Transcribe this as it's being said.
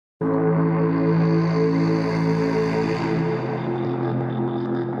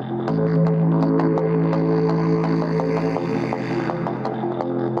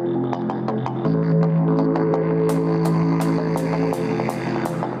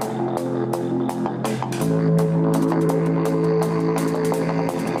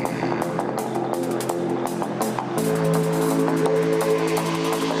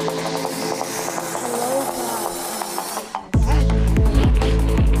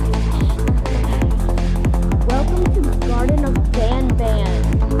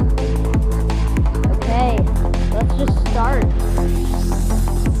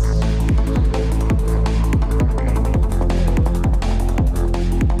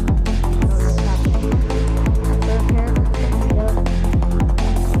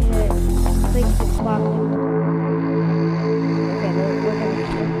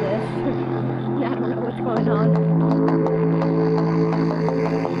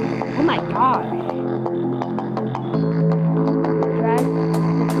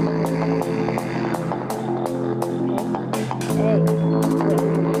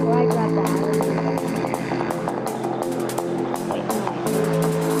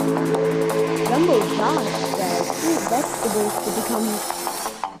gosh, guys, eat vegetables to become,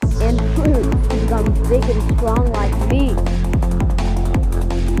 and fruits to become big and strong like me.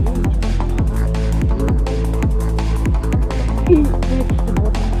 Eat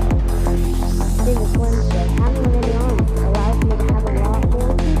vegetables. Today is Wednesday. Having many arms allows me to have a lot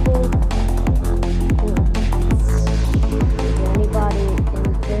more people. Is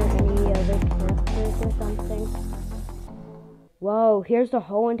there any other characters or something? Whoa, here's the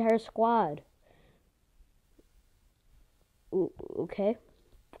whole entire squad. Ooh, okay.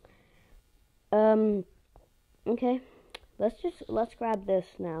 Okay. Let's grab this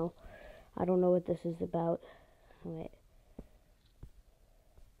now. I don't know what this is about. Wait.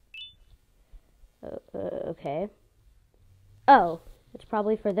 Okay. Oh, it's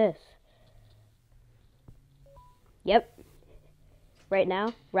probably for this. Yep. Right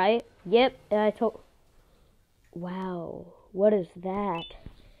now, right? Yep. Wow. What is that?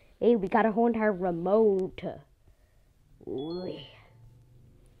 Hey, we got a whole entire remote. Ooh.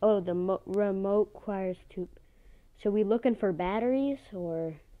 Oh, the remote requires two. So we looking for batteries,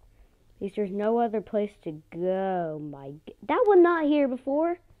 or at there's no other place to go? That was not here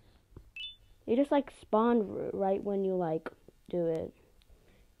before. It just like spawned right when you like do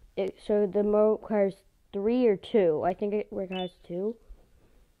it. So the remote requires 3 or 2. I think it requires 2.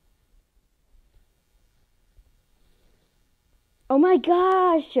 Oh my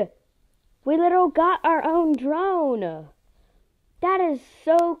gosh! We literally got our own drone. That is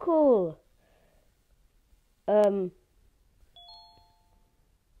so cool.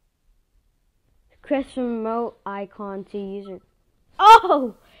 Press the remote icon to user.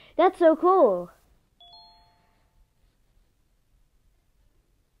 Oh, that's so cool.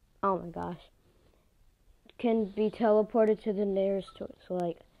 Oh my gosh. Can be teleported to the nearest toy. So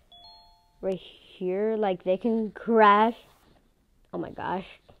like right here, like they can crash. Oh my gosh.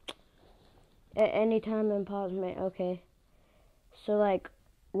 At any time in pause, okay. So like,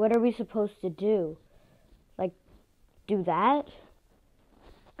 what are we supposed to do? Like, do that?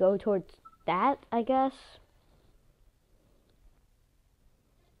 Go towards that, I guess?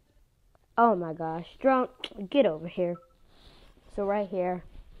 Oh my gosh. Drone, get over here. So right here.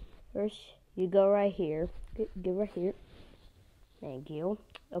 First, you go right here. Get right here. Thank you.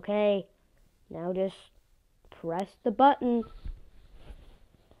 Okay. Now just press the button.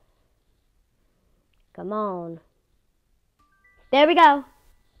 Come on. There we go.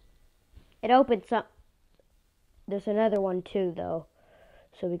 It opened some. There's another one too, though.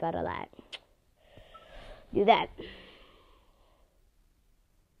 So we gotta do that.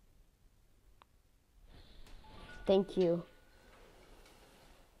 Thank you.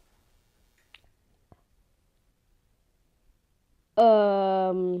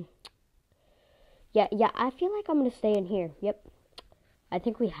 Yeah, I feel like I'm gonna stay in here. Yep. I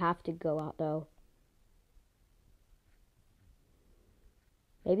think we have to go out, though.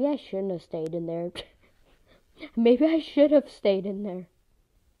 Maybe I shouldn't have stayed in there. Maybe I should have stayed in there.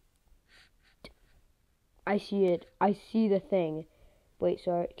 I see it. I see the thing. Wait,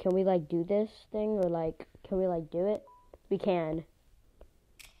 so can we, like, do this thing? Or, like, can we, like, do it? We can.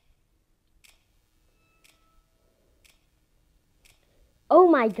 Oh,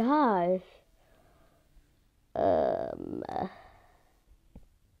 my gosh.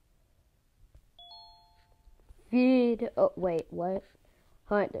 Feed. Oh, wait, what?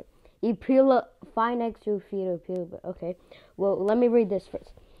 Hunter. Find eggs to feed Opila. Okay. Well, let me read this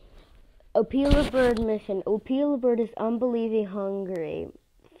first. Opila Bird mission. Opila Bird is unbelievably hungry.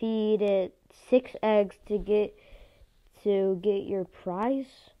 Feed it 6 eggs to get your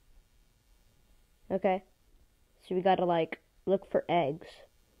prize. Okay. So we gotta like look for eggs.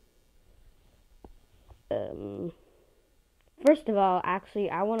 First of all, actually,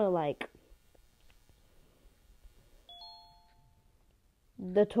 I wanna like.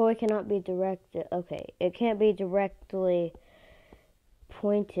 The toy cannot be directed. Okay, it can't be directly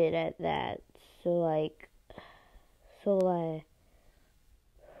pointed at that. So like,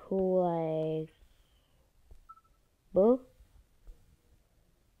 boo?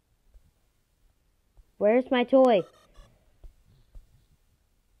 Where's my toy?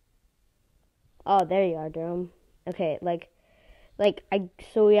 Oh, there you are, Drum. Okay,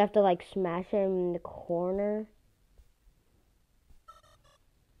 so we have to like smash him in the corner.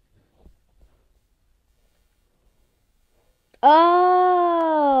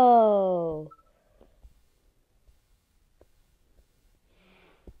 Oh!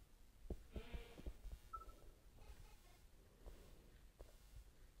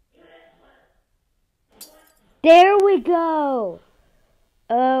 There we go!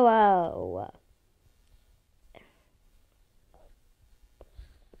 Oh, wow.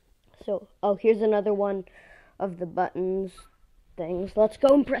 So, oh, here's another one of the buttons things. Let's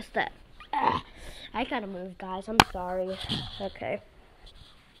go and press that. I gotta move, guys. I'm sorry. Okay.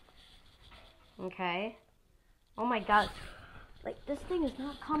 Okay. Oh my god. Like, this thing is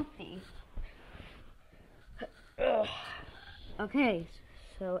not comfy. Okay.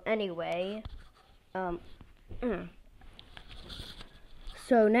 So, anyway.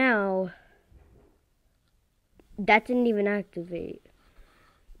 So now, that didn't even activate.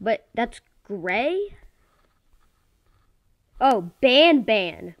 But that's gray? Oh, Ban.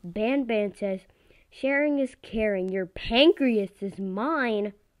 Ban says, sharing is caring. Your pancreas is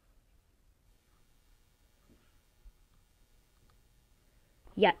mine.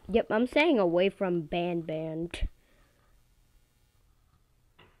 Yeah, yep, I'm staying away from Ban.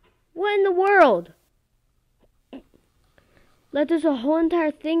 What in the world? Like, there's a whole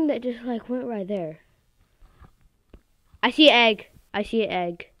entire thing that just, like, went right there. I see an egg. I see an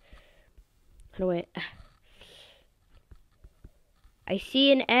egg. How do I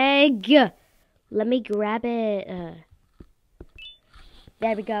see an egg. Let me grab it.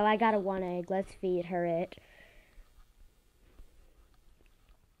 There we go. I got a 1 egg. Let's feed her it.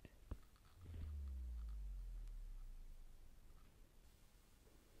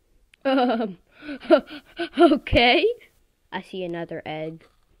 Okay. I see another egg.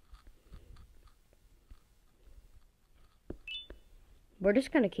 We're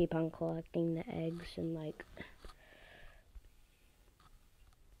just gonna keep on collecting the eggs and like...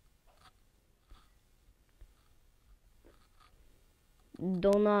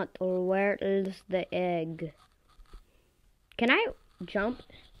 Donut, or where is the egg? Can I jump?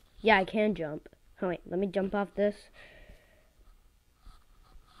 Yeah, I can jump. Oh wait, let me jump off this.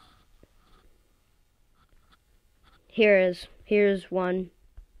 Here's one.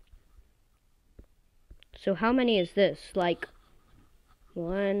 So how many is this? Like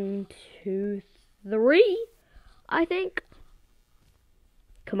 1, 2, 3, I think.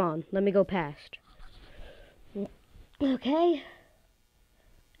 Come on, let me go past. Okay.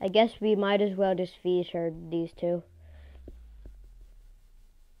 I guess we might as well just feed her these two.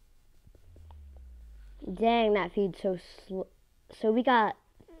 Dang, that feeds so slow. So we got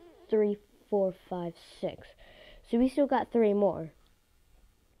 3, 4, 5, 6. So we still got 3 more.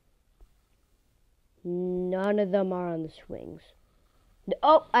 None of them are on the swings.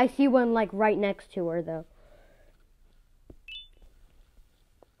 Oh, I see one like right next to her though.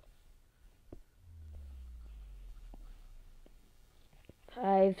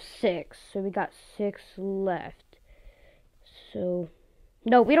 Five, 6. So we got 6 left. So,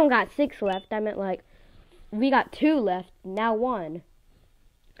 no, we don't got 6 left. I meant like, we got 2 left. Now 1.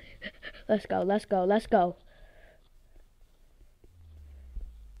 Let's go, let's go, let's go.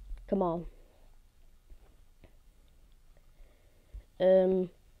 Come on.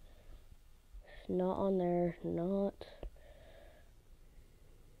 Not on there. Not.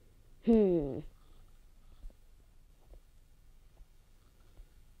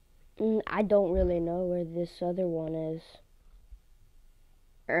 I don't really know where this other one is.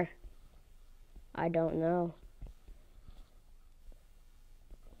 I don't know.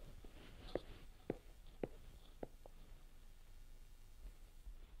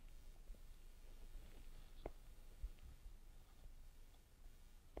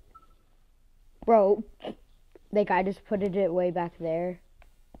 Bro, the guy just put it way back there.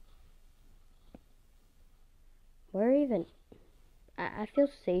 Where even? I feel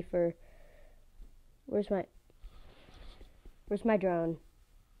safer. Where's my drone?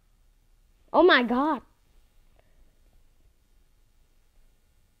 Oh my god!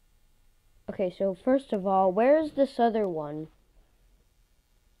 Okay, so first of all, where's this other one?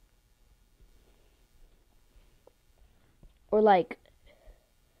 Or like...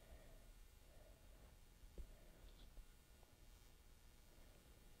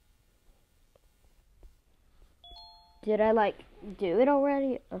 Did I like do it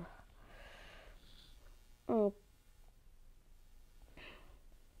already? Oh.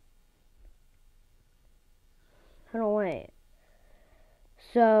 Hold on, wait.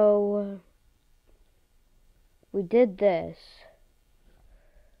 So we did this.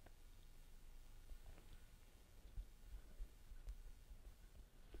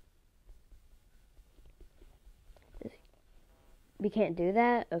 We can't do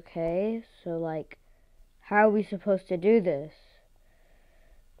that? Okay, so like, how are we supposed to do this?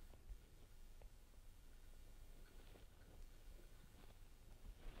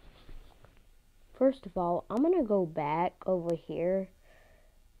 First of all, I'm gonna go back over here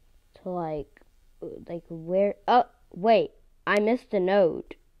to like where, oh, wait, I missed a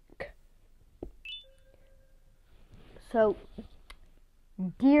note. So,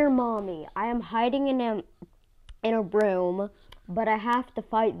 Dear Mommy, I am hiding in a room, but I have to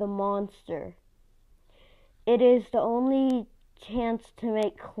fight the monster. It is the only chance to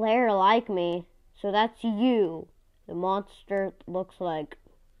make Claire like me. So that's you. The monster looks like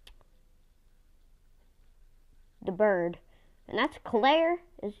the bird. And that's Claire?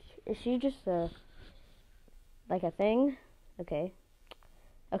 Is she just like a thing? Okay.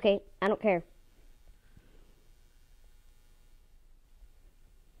 Okay, I don't care.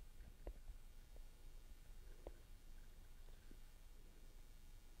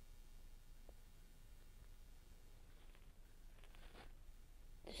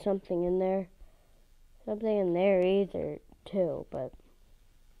 There's something in there. Something in there either, too, but...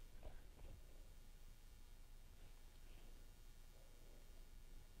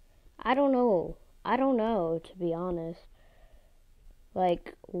 I don't know. I don't know, to be honest.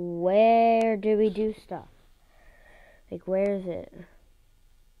 Like, where do we do stuff? Like, where is it?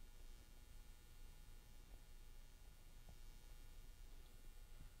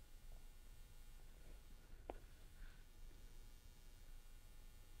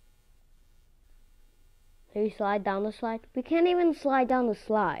 Can you slide down the slide? We can't even slide down the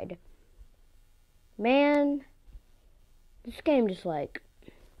slide. Man, this game just like...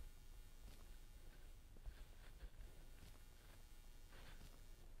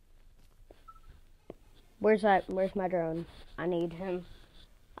 Where's my drone? I need him.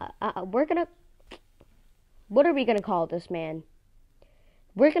 We're gonna... What are we gonna call this man?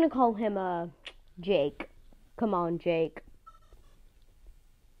 We're gonna call him, Jake. Come on, Jake.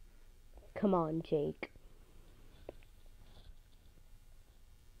 Come on, Jake.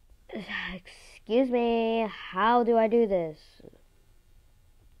 Excuse me, how do I do this?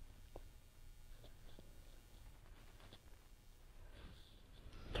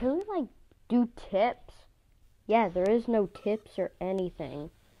 Can we, like, do tips? Yeah, there is no tips or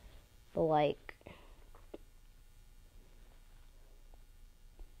anything. But, like...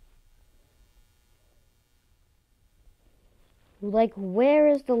 Like, where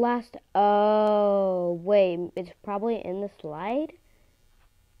is the last... Oh, wait, it's probably in the slide?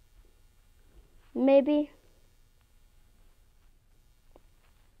 Maybe?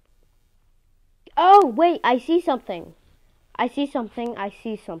 Oh, wait, I see something. I see something.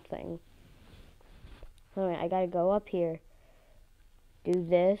 Alright, I gotta go up here. Do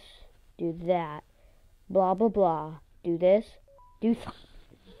this. Do that. Blah, blah, blah. Do this. Do...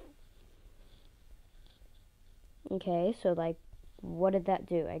 Okay, so, like, what did that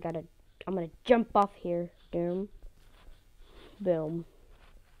do? I'm gonna jump off here. Boom. Boom.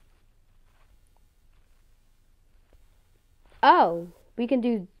 Oh, we can,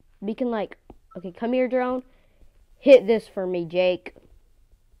 like, okay, come here, drone. Hit this for me, Jake.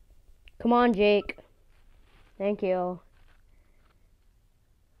 Come on, Jake. Thank you.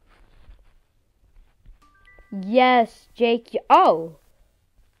 Yes, Jake. Oh,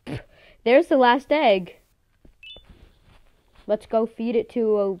 there's the last egg. Let's go feed it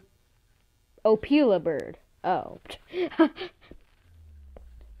to Opila bird. Oh. Is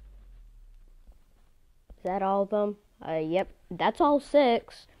that all of them? Yep. That's all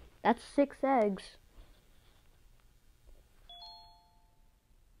 6. That's 6 eggs.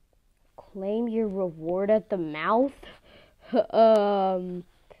 Claim your reward at the mouth?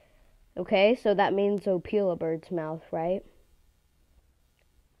 Okay, so that means Opila bird's mouth, right?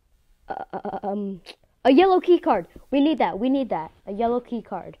 A yellow key card. We need that. A yellow key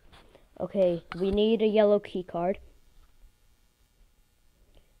card. Okay, we need a yellow key card.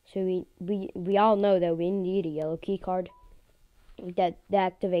 So we all know that we need a yellow key card. That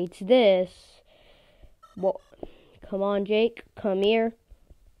activates this. Well, come on, Jake. Come here.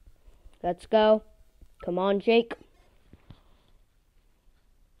 Let's go. Come on, Jake.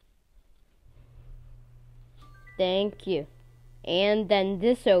 Thank you. And then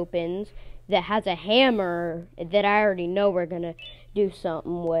this opens. That has a hammer that I already know we're gonna do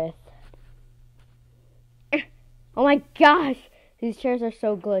something with. Oh my gosh! These chairs are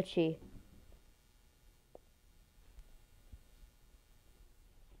so glitchy.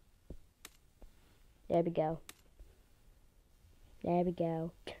 There we go. There we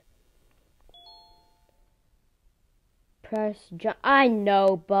go. Press jump. I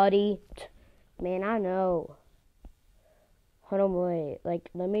know, buddy. Man, I know. Hold on, wait. Like,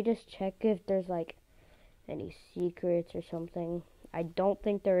 let me just check if there's, like, any secrets or something. I don't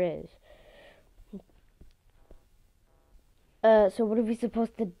think there is. So what are we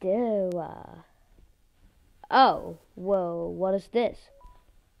supposed to do? Oh, whoa, what is this?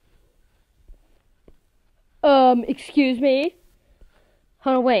 Excuse me?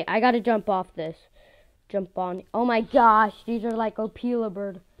 Hold on, wait, I gotta jump off this. jump on. Oh my gosh, these are like Opila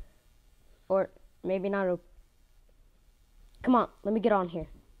bird. Or maybe not Op. Come on, let me get on here.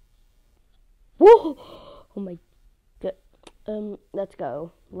 Whoa! Oh my god. Let's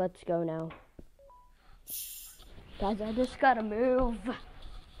go. Let's go now. Guys, I just gotta move.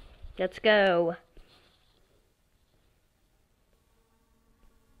 Let's go.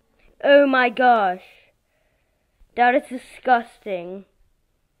 Oh my gosh. That is disgusting.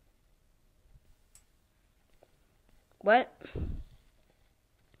 What?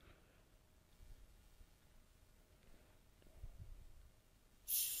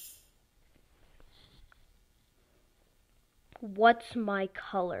 What's my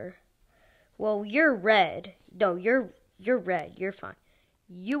color? Well, you're red. No, you're red. You're fine.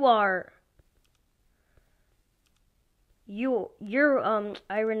 You're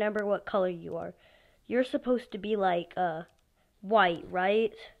I remember what color you are. You're supposed to be like white,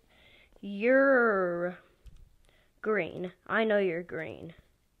 right? You're green. I know you're green.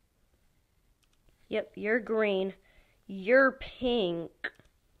 Yep, you're green. You're pink.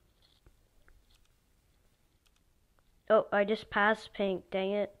 Oh, I just passed pink,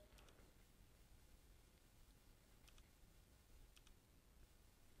 dang it.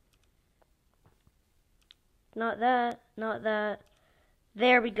 Not that, not that.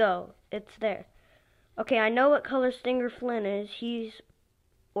 There we go. It's there. Okay, I know what color Stinger Flynn is. He's,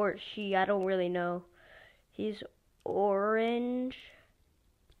 or she, I don't really know. He's orange.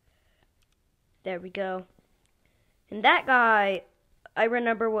 There we go. And that guy, I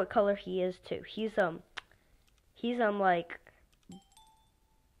remember what color he is too. He's like,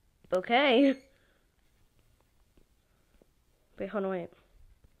 okay. Wait, hold on, wait.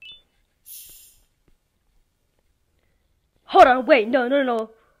 Hold on, wait, no.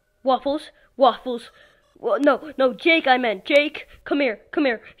 Waffles. Well, no, Jake, I meant. Jake, come here.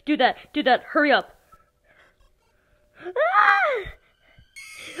 Do that, hurry up. Ah!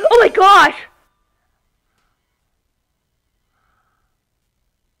 Oh my gosh!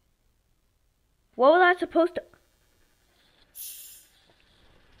 What was I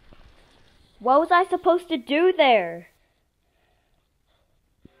supposed to do there?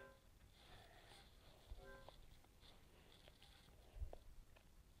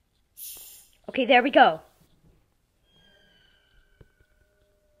 Okay, there we go.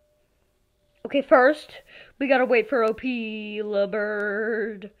 Okay, first, we gotta wait for Opila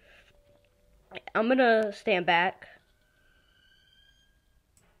bird. I'm gonna stand back.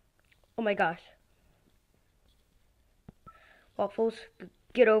 Oh my gosh. Waffles,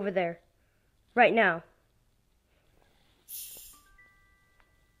 get over there. Right now.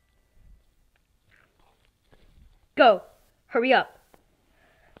 Go. Hurry up.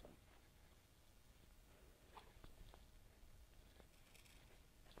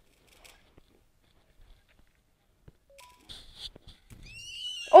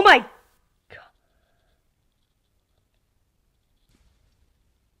 Oh my God.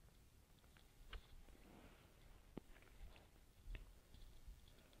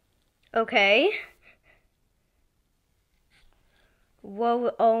 Okay.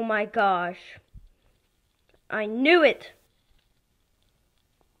 Whoa, oh my gosh. I knew it.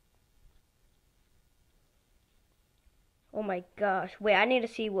 Oh my gosh. Wait, I need to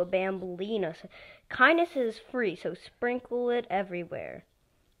see what Bambolina said. Kindness is free, so sprinkle it everywhere.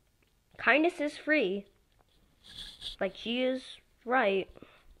 Kindness is free. Like, she is right.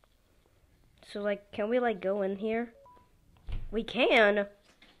 So, like, can we, like, go in here? We can.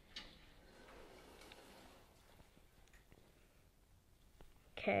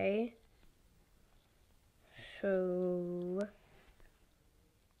 Okay. So...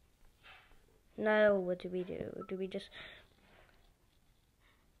 now, what do we do? Do we just...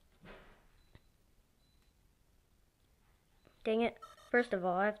 dang it. First of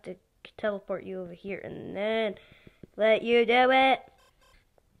all, I have to teleport you over here and then let you do it.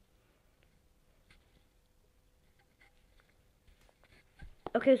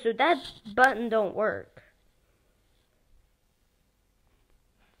 Okay, so that button don't work.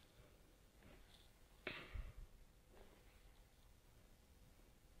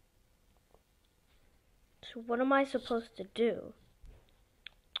 So what am I supposed to do?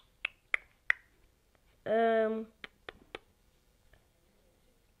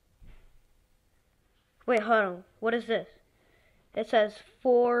 Wait, hold on. What is this? It says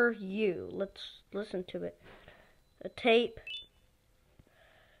for you. Let's listen to it. A tape.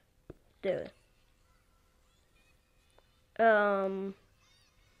 Do it.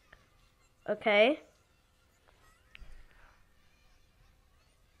 Okay.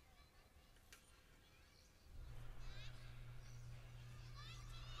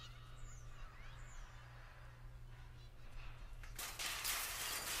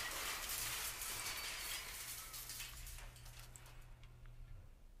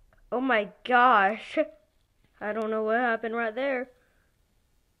 Oh my gosh. I don't know what happened right there.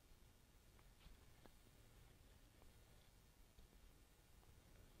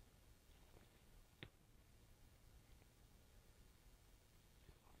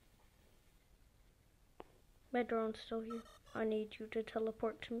 My drone's still here. I need you to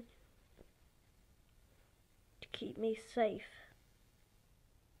teleport to me to keep me safe.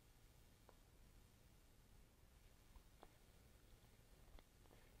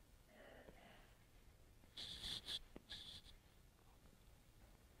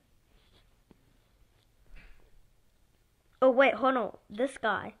 Oh wait, hold on. This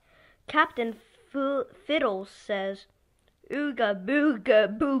guy, Captain Fiddles says, "Ooga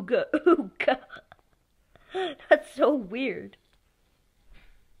booga booga ooga." That's so weird.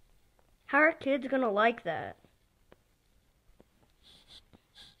 How are kids gonna like that?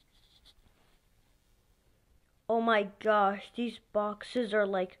 Oh my gosh, these boxes are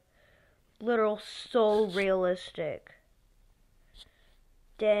like literal so realistic.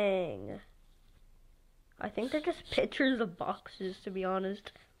 Dang. I think they're just pictures of boxes, to be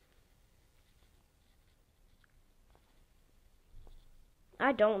honest.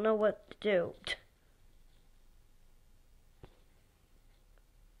 I don't know what to do.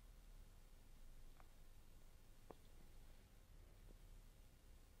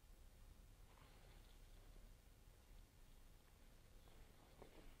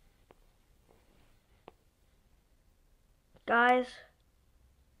 Guys,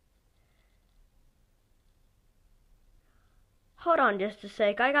 hold on just a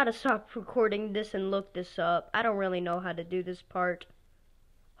sec. I gotta stop recording this and look this up. I don't really know how to do this part.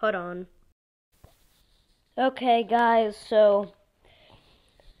 Hold on. Okay, guys, so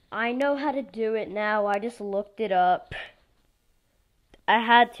I know how to do it now. I just looked it up. I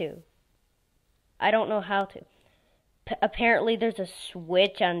had to. I don't know how to. Apparently, there's a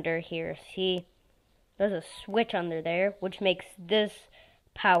switch under here. See? There's a switch under there, which makes this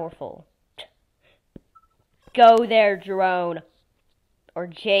powerful. Go there, drone. Or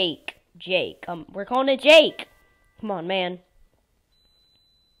Jake. Jake. We're calling it Jake. Come on, man.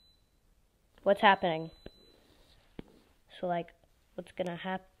 What's happening? So, like, what's gonna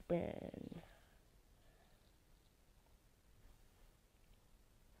happen?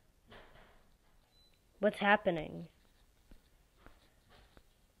 What's happening?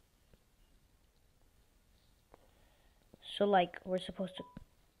 So, like, we're supposed to...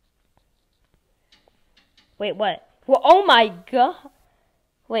 Wait, what? Well, oh my god!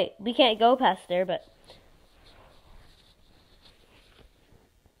 Wait, we can't go past there, but...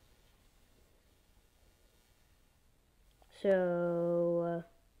 So...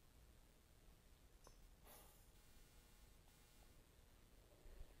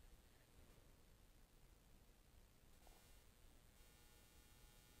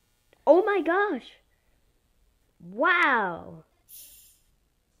 Oh my gosh! Wow!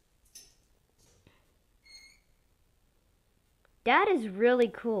 That is really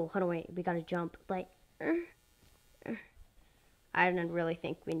cool. Hold on, wait. We gotta jump. Like, I didn't really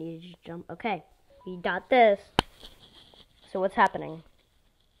think we needed to jump. Okay, we got this. So what's happening?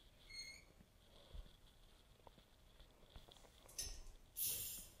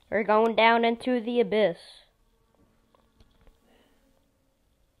 We're going down into the abyss.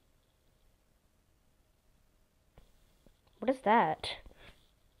 What is that?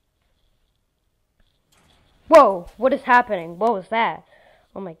 Whoa, what is happening? What was that?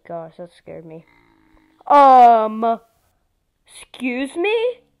 Oh my gosh, that scared me. Excuse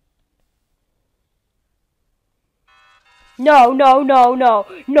me? No, no, no, no.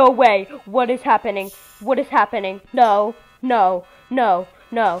 No way. What is happening? What is happening? No, no, no,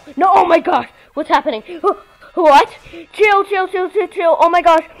 no, no. Oh my gosh, what's happening? What? Chill, chill, chill, chill, chill. Oh my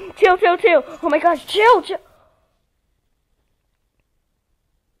gosh. Chill, chill, chill. Oh my gosh, chill, chill.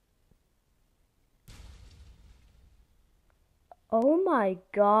 Oh my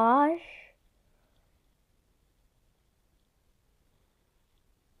gosh.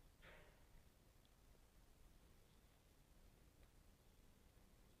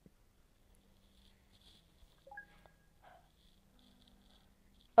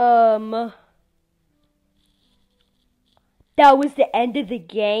 That was the end of the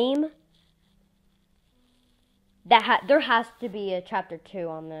game? There has to be a chapter 2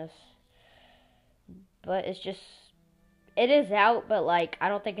 on this. But it's just... It is out, but, like, I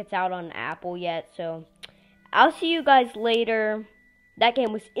don't think it's out on Apple yet, so... I'll see you guys later. That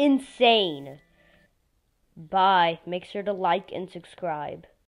game was insane. Bye. Make sure to like and subscribe.